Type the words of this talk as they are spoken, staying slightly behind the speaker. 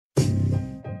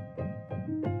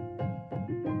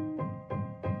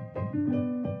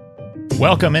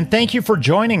Welcome and thank you for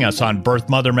joining us on Birth,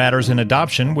 Mother Matters, and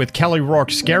Adoption with Kelly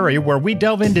Rourke-Scarry, where we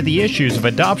delve into the issues of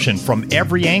adoption from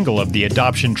every angle of the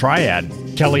adoption triad.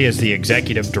 Kelly is the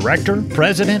executive director,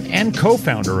 president, and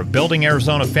co-founder of Building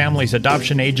Arizona Families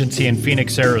Adoption Agency in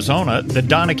Phoenix, Arizona, the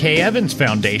Donna K. Evans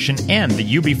Foundation, and the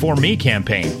You4Me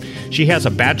campaign. She has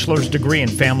a bachelor's degree in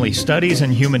family studies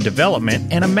and human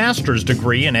development and a master's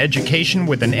degree in education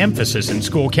with an emphasis in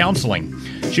school counseling.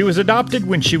 She was adopted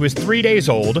when she was 3 days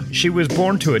old. She was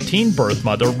born to a teen birth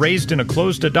mother raised in a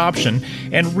closed adoption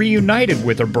and reunited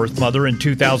with her birth mother in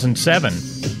 2007.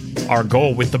 Our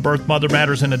goal with the Birth, Mother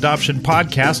Matters, and Adoption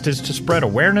podcast is to spread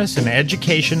awareness and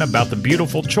education about the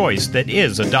beautiful choice that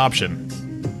is adoption.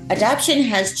 Adoption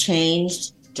has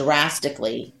changed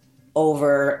drastically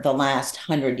over the last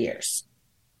 100 years.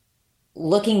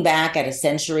 Looking back at a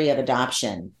century of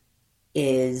adoption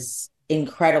is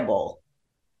incredible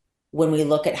when we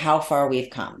look at how far we've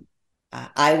come.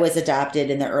 I was adopted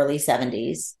in the early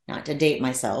 70s, not to date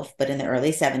myself, but in the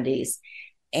early 70s.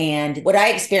 And what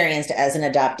I experienced as an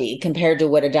adoptee compared to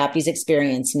what adoptees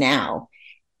experience now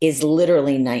is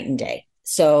literally night and day.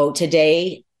 So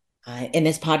today in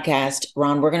this podcast,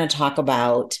 Ron, we're going to talk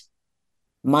about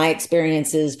my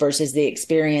experiences versus the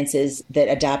experiences that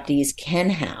adoptees can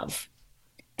have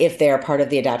if they're part of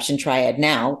the adoption triad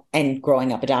now and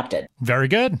growing up adopted. Very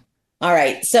good. All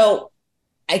right. So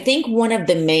I think one of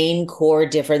the main core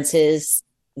differences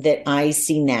that I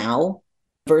see now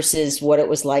versus what it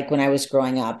was like when I was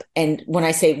growing up. And when I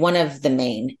say one of the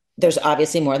main, there's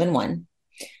obviously more than one,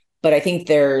 but I think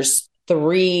there's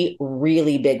three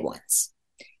really big ones.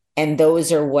 And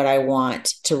those are what I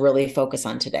want to really focus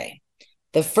on today.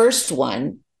 The first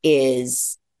one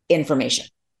is information.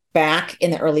 Back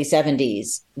in the early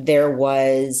 70s, there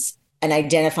was an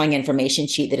identifying information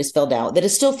sheet that is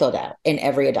still filled out in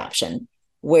every adoption,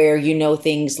 where you know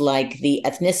things like the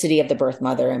ethnicity of the birth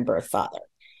mother and birth father.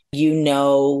 You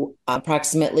know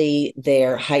approximately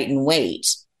their height and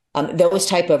weight, those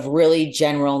type of really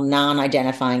general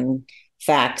non-identifying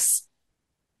facts.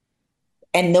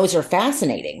 And those are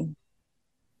fascinating,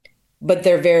 but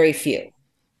they're very few.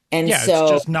 And so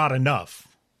it's just not enough.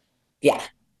 Yeah.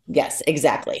 Yes,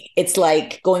 exactly. It's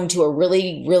like going to a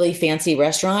really, really fancy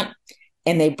restaurant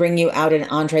and they bring you out an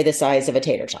entree the size of a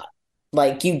tater tot.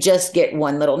 Like you just get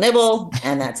one little nibble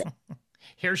and that's it.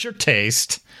 Here's your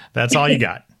taste. That's all you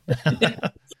got.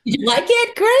 You like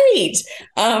it? Great.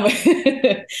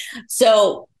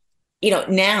 So,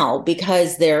 now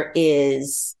because there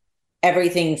is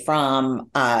everything from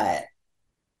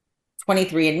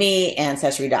 23andMe,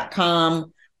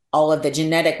 Ancestry.com, all of the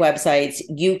genetic websites,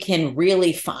 you can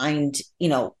really find,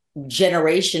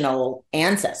 generational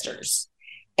ancestors.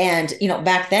 And,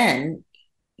 back then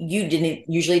you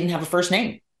usually didn't have a first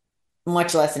name,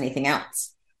 much less anything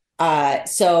else.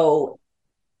 So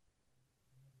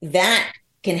that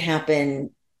can happen,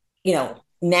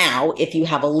 now if you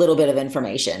have a little bit of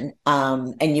information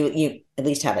and you at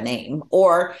least have a name,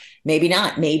 or maybe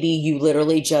not. Maybe you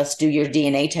literally just do your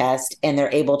DNA test and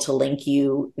they're able to link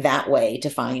you that way to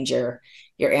find your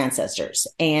ancestors.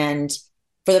 And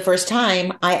for the first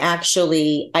time, I've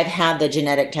had the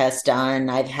genetic test done.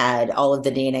 I've had all of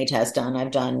the DNA tests done.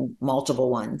 I've done multiple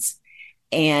ones.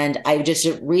 And I just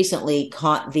recently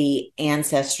caught the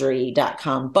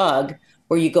Ancestry.com bug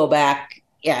where you go back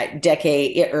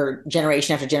decade or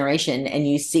generation after generation and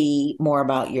you see more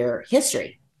about your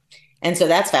history. And so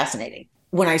that's fascinating.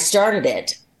 When I started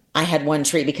it, I had one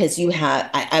tree because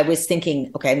I was thinking,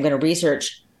 okay, I'm going to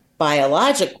research my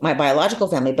biological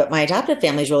family, but my adoptive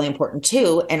family is really important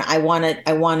too. And I want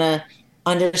to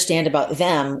understand about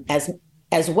them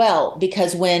as well,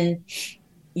 because when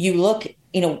you look,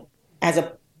 as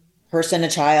a person, a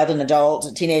child, an adult,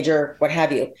 a teenager, what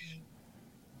have you,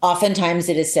 oftentimes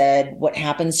it is said what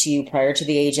happens to you prior to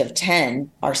the age of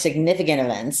 10 are significant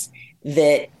events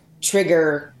that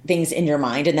trigger things in your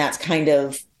mind. And that's kind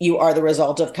of, you are the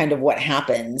result of kind of what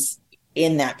happens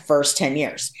in that first 10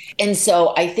 years. And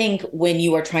so I think when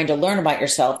you are trying to learn about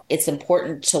yourself, it's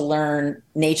important to learn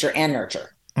nature and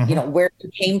nurture, where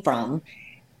you came from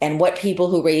and what people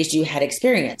who raised you had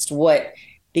experienced,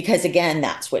 because again,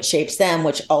 that's what shapes them,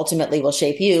 which ultimately will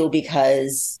shape you,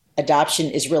 because adoption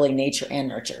is really nature and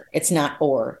nurture. It's not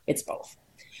or, it's both.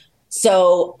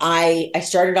 So I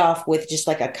started off with just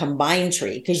like a combined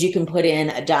tree, because you can put in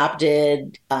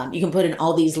adopted, you can put in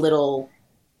all these little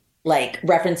like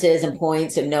references and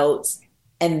points and notes,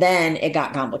 and then it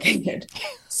got complicated.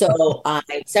 So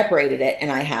I separated it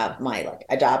and I have my like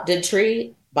adopted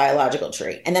tree, biological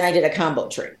tree, and then I did a combo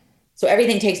tree. So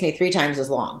everything takes me 3 times as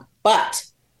long, but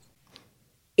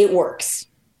it works.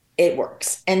 it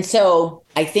works. And so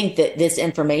I think that this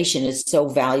information is so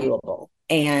valuable.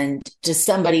 And to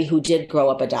somebody who did grow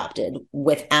up adopted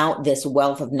without this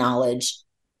wealth of knowledge,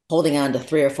 holding on to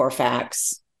 3 or 4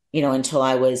 facts, until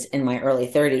I was in my early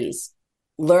 30s,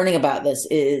 learning about this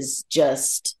is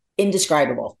just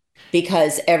indescribable.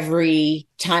 Because every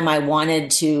time I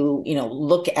wanted to,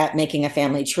 look at making a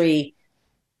family tree,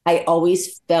 I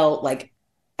always felt like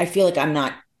I feel like I'm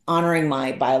not honoring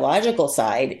my biological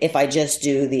side if I just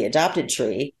do the adopted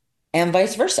tree, and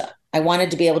vice versa. I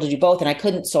wanted to be able to do both, and I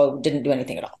couldn't, so I didn't do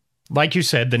anything at all. Like you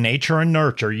said, the nature and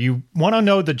nurture. You want to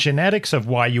know the genetics of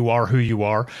why you are who you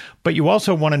are, but you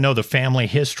also want to know the family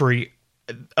history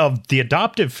of the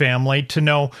adoptive family to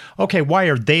know, okay, why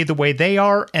are they the way they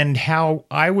are and how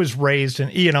I was raised.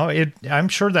 And, I'm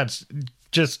sure that's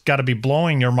just got to be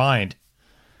blowing your mind.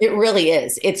 It really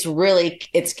is. It's really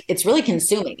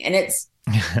consuming, and it's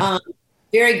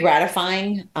very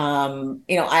gratifying.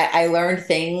 I learned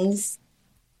things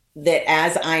that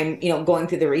as I'm, going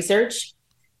through the research,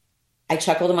 I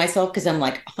chuckle to myself because I'm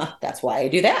like, that's why I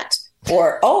do that.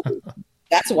 Or, oh,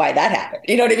 that's why that happened.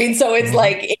 You know what I mean? So it's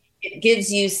like, it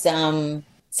gives you some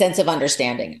sense of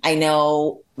understanding. I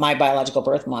know my biological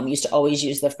birth mom used to always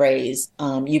use the phrase,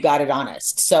 you got it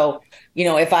honest. So,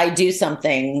 if I do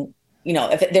something,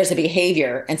 if there's a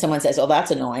behavior and someone says, oh,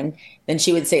 that's annoying, then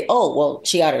she would say, oh, well,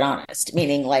 she got it honest,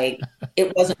 meaning like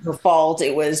it wasn't her fault.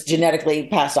 It was genetically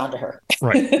passed on to her.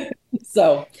 Right.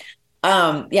 So,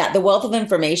 the wealth of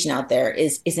information out there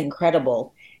is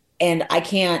incredible. And I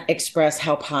can't express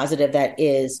how positive that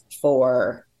is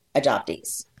for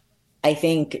adoptees. I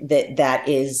think that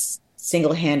is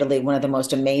single-handedly one of the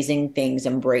most amazing things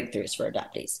and breakthroughs for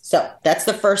adoptees. So that's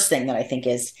the first thing that I think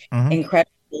is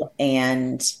incredible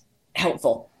and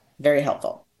helpful, very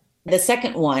helpful. The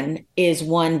second one is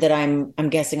one that I'm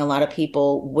guessing a lot of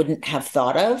people wouldn't have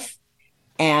thought of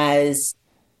as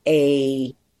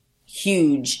a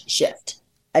huge shift.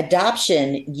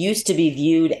 Adoption used to be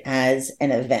viewed as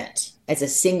an event, as a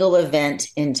single event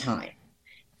in time.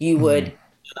 You would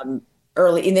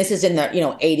early, and this is in the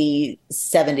 80s,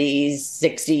 70s,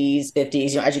 60s,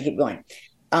 50s, as you keep going.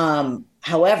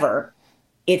 However,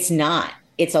 it's not.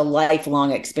 It's a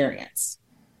lifelong experience.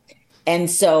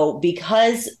 And so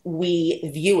because we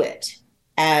view it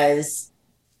as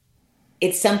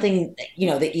it's something,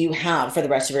 that you have for the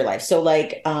rest of your life. So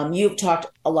like you've talked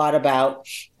a lot about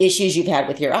issues you've had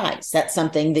with your eyes. That's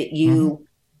something that you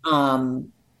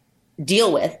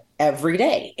deal with every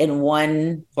day in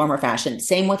one form or fashion.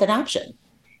 Same with adoption.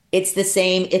 It's the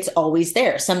same. It's always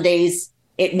there. Some days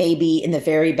it may be in the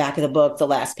very back of the book, the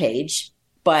last page,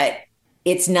 but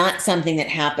it's not something that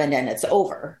happened and it's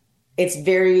over. It's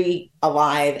very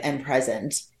alive and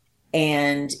present.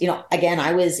 And, again,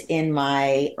 I was in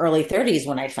my early 30s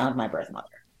when I found my birth mother.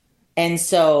 And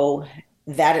so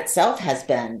that itself has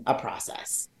been a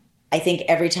process. I think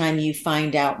every time you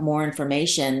find out more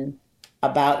information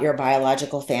about your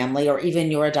biological family or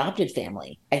even your adopted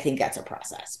family, I think that's a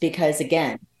process. Because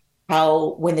again,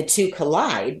 when the two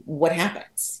collide, what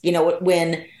happens?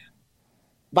 When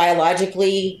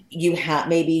biologically you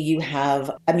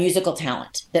have a musical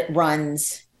talent that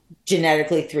runs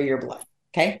genetically through your blood.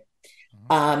 Okay.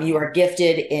 You are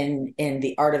gifted in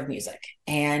the art of music,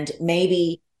 and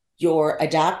maybe your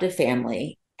adoptive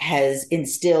family has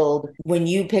instilled, when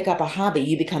you pick up a hobby,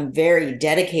 you become very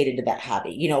dedicated to that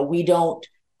hobby. We don't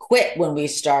quit when we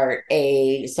start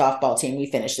a softball team. We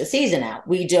finish the season out.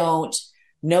 We don't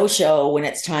no show when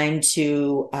it's time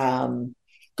to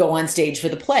go on stage for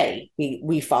the play.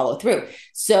 We follow through.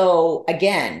 So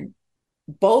again,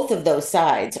 both of those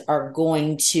sides are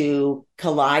going to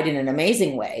collide in an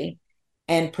amazing way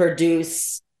and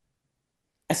produce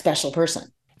a special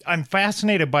person. I'm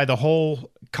fascinated by the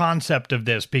whole concept of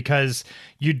this because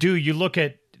you look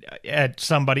at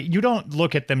somebody, you don't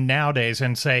look at them nowadays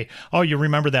and say, oh, you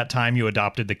remember that time you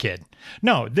adopted the kid.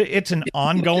 No, it's an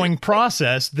ongoing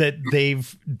process that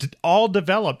they've all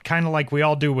developed, kind of like we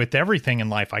all do with everything in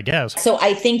life, I guess. So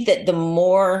I think that the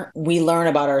more we learn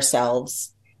about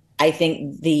ourselves, I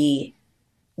think the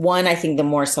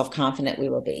more self-confident we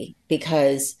will be,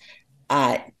 because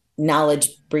knowledge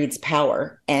breeds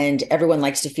power, and everyone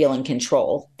likes to feel in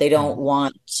control. They don't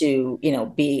want to,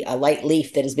 be a light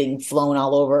leaf that is being flown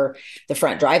all over the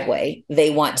front driveway.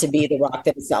 They want to be the rock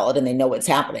that is solid and they know what's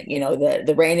happening.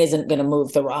 The rain isn't going to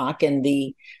move the rock, and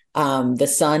the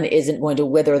sun isn't going to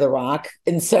wither the rock.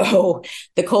 And so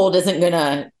the cold isn't going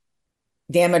to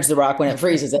damage the rock when it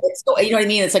freezes it. So, you know what I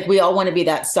mean? It's like we all want to be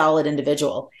that solid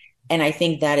individual. And I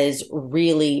think that is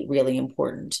really, really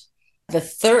important. The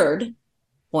third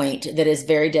point that is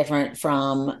very different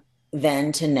from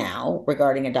then to now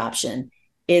regarding adoption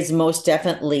is most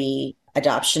definitely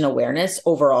adoption awareness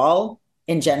overall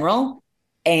in general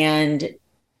and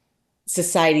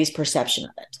society's perception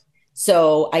of it.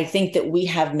 So I think that we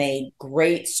have made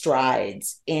great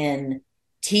strides in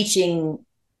teaching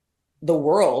the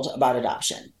world about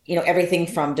adoption, everything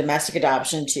from domestic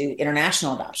adoption to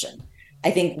international adoption.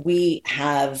 I think we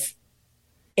have,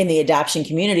 in the adoption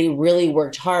community, really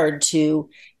worked hard to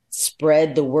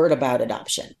spread the word about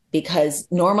adoption, because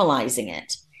normalizing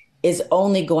it is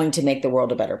only going to make the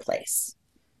world a better place.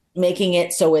 Making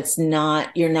it so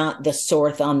you're not the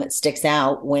sore thumb that sticks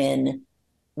out when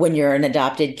you're an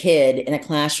adopted kid in a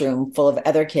classroom full of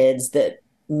other kids that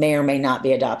may or may not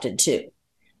be adopted too.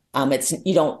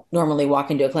 You don't normally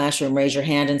walk into a classroom, raise your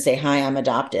hand and say, "Hi, I'm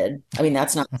adopted." I mean,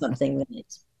 that's not something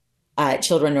that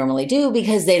children normally do,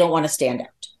 because they don't want to stand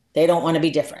out. They don't want to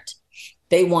be different.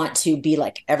 They want to be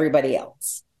like everybody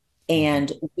else.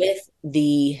 And with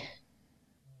the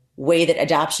way that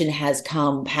adoption has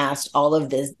come past all of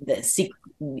the secret,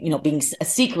 being a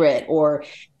secret or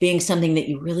being something that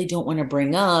you really don't want to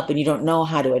bring up and you don't know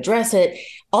how to address it,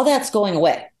 all that's going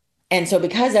away. And so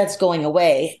because that's going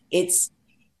away, it's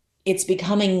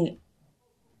becoming,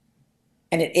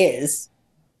 and it is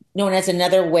known as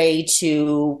another way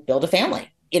to build a family.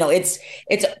 It's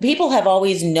people have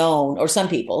always known, or some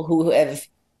people who have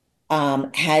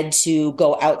had to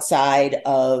go outside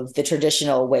of the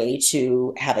traditional way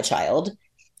to have a child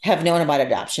have known about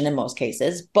adoption in most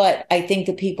cases. But I think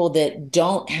the people that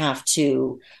don't have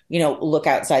to, look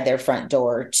outside their front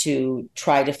door to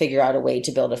try to figure out a way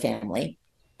to build a family,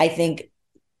 I think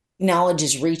knowledge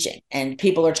is reaching and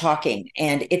people are talking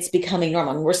and it's becoming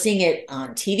normal. And we're seeing it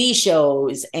on TV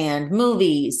shows and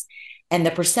movies, and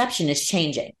the perception is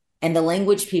changing, and the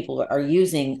language people are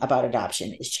using about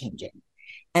adoption is changing.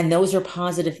 And those are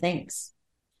positive things.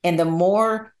 And the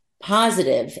more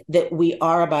positive that we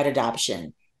are about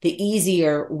adoption, the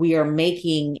easier we are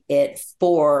making it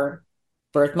for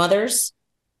birth mothers,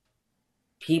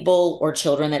 people or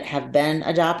children that have been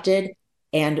adopted,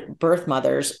 and birth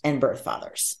mothers and birth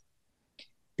fathers.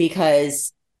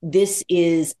 Because this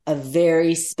is a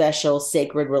very special,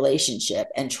 sacred relationship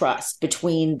and trust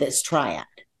between this triad.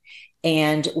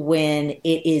 And when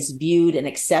it is viewed and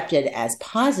accepted as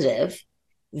positive,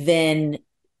 then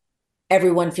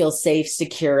everyone feels safe,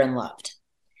 secure, and loved.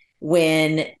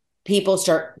 When people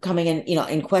start coming in,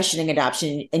 and questioning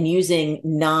adoption and using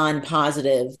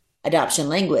non-positive adoption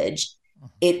language,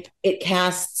 it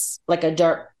casts like a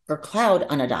darker cloud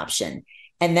on adoption.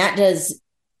 And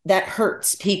that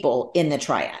hurts people in the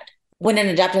triad. When an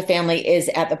adoptive family is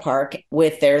at the park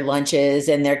with their lunches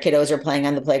and their kiddos are playing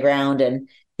on the playground and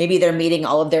maybe they're meeting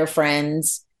all of their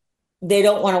friends, they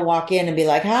don't want to walk in and be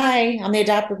like, "Hi, I'm the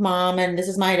adoptive mom and this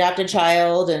is my adopted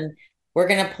child and we're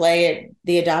going to play at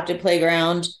the adopted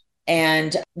playground."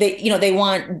 And they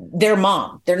want their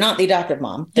mom. They're not the adoptive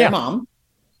mom, their mom.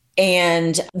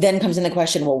 And then comes in the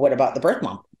question, well, what about the birth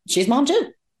mom? She's mom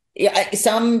too. Yeah,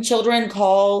 some children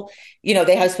call,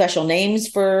 they have special names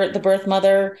for the birth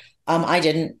mother. I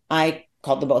didn't. I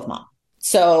called them both mom.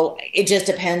 So it just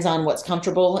depends on what's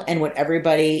comfortable and what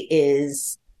everybody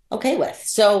is okay with.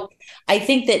 So I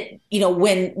think that,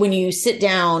 when you sit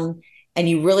down and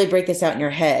you really break this out in your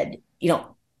head,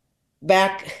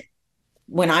 back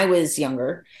when I was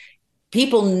younger,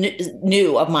 people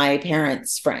knew of my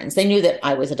parents' friends. They knew that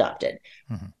I was adopted.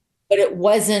 Mm-hmm. But it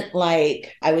wasn't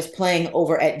like I was playing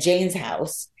over at Jane's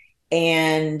house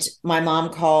and my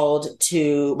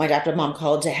adoptive mom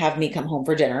called to have me come home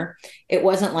for dinner. It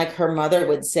wasn't like her mother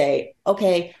would say,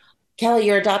 "Okay, Kelly,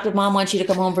 your adoptive mom wants you to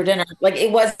come home for dinner." Like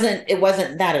it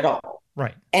wasn't that at all.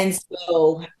 Right. And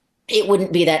so it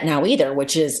wouldn't be that now either,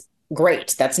 which is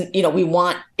great. That's, we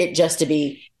want it just to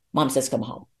be mom says come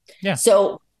home. Yeah.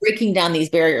 So breaking down these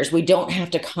barriers, we don't have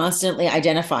to constantly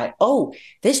identify, oh,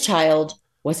 this child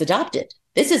was adopted.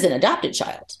 This is an adopted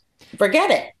child. Forget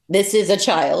it. This is a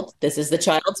child. This is the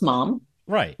child's mom.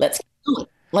 Right. Let's keep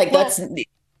going. That's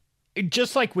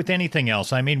just like with anything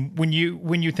else. I mean, when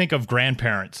you think of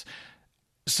grandparents,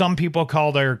 some people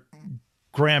call their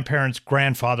grandparents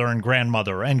grandfather and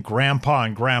grandmother, and grandpa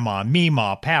and grandma,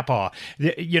 Mima, Papa.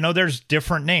 There's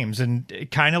different names, and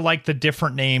kind of like the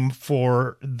different name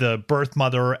for the birth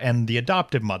mother and the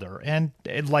adoptive mother. And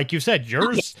like you said,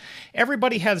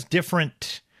 everybody has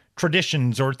different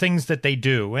traditions or things that they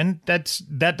do, and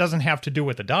that doesn't have to do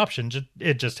with adoption.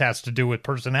 It just has to do with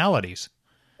personalities.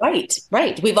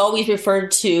 Right. We've always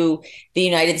referred to the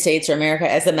United States or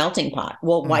America as a melting pot.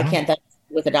 Well, why can't that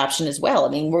with adoption as well? I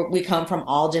mean, we come from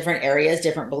all different areas,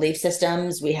 different belief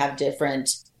systems. We have different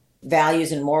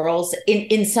values and morals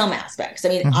in some aspects. I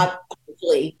mean,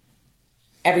 obviously,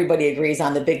 everybody agrees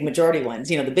on the big majority ones,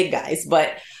 the big guys.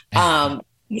 But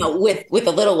with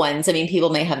the little ones, I mean, people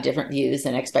may have different views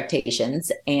and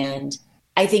expectations. And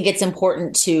I think it's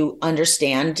important to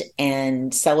understand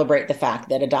and celebrate the fact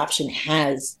that adoption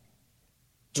has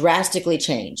drastically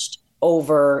changed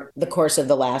over the course of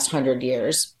the last 100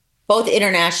 years, both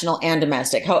international and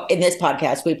domestic. In this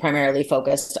podcast, we primarily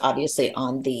focused, obviously,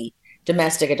 on the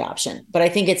domestic adoption. But I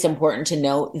think it's important to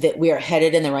note that we are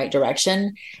headed in the right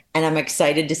direction, and I'm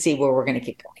excited to see where we're going to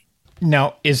keep going.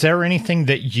 Now, is there anything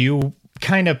that you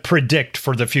kind of predict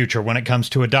for the future when it comes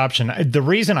to adoption? The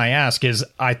reason I ask is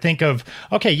I think of,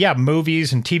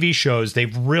 movies and TV shows,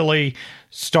 they've really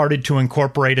started to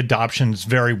incorporate adoptions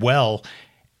very well.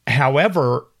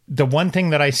 However, the one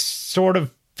thing that I sort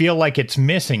of feel like it's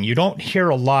missing, you don't hear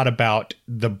a lot about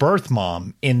the birth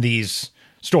mom in these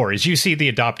stories. You see the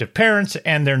adoptive parents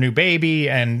and their new baby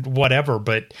and whatever,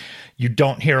 but you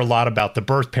don't hear a lot about the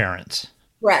birth parents.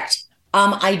 Correct.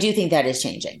 I do think that is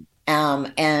changing.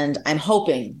 And I'm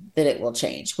hoping that it will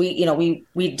change.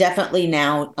 We definitely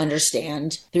now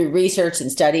understand through research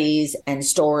and studies and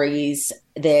stories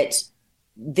that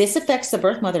this affects the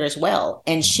birth mother as well.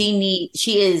 And she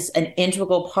is an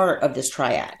integral part of this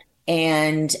triad.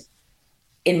 And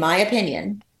in my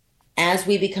opinion, as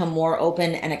we become more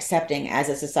open and accepting as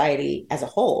a society as a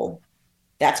whole,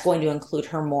 that's going to include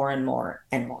her more and more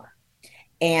and more.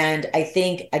 And I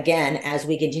think, again, as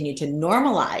we continue to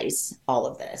normalize all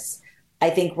of this, I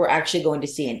think we're actually going to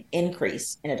see an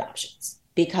increase in adoptions,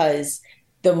 because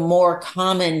the more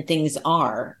common things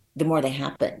are, the more they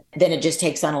happen. Then it just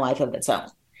takes on a life of its own.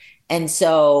 And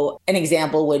so an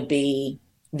example would be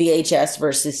VHS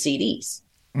versus CDs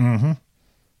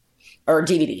or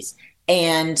DVDs.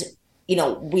 And,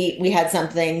 we had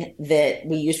something that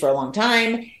we used for a long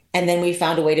time, and then we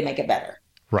found a way to make it better.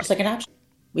 Right. Just like adoption.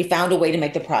 We found a way to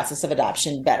make the process of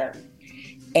adoption better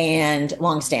and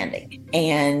longstanding.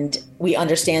 And we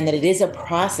understand that it is a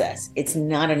process. It's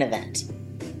not an event.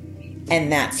 And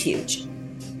that's huge.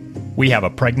 We have a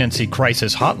pregnancy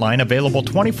crisis hotline available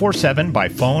 24/7 by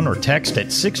phone or text at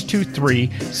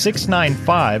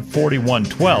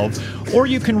 623-695-4112, or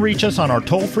you can reach us on our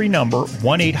toll-free number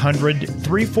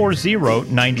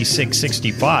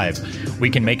 1-800-340-9665. We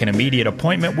can make an immediate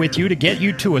appointment with you to get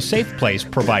you to a safe place,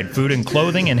 provide food and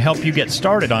clothing, and help you get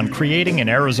started on creating an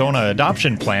Arizona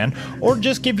adoption plan, or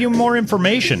just give you more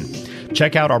information.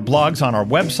 Check out our blogs on our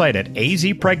website at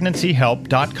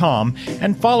azpregnancyhelp.com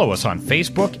and follow us on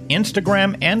Facebook,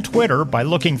 Instagram, and Twitter by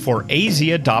looking for AZ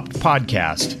Adopt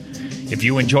Podcast. If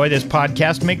you enjoy this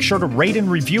podcast, make sure to rate and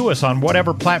review us on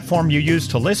whatever platform you use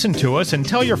to listen to us, and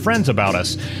tell your friends about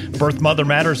us. Birth Mother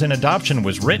Matters in Adoption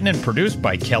was written and produced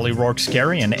by Kelly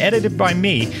Rourke-Scarry and edited by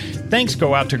me. Thanks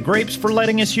go out to Grapes for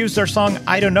letting us use their song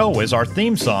I Don't Know as our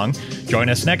theme song. Join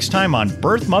us next time on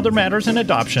Birth Mother Matters in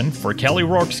Adoption. For Kelly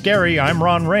Rourke-Scarry, I'm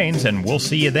Ron Rains, and we'll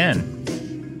see you then.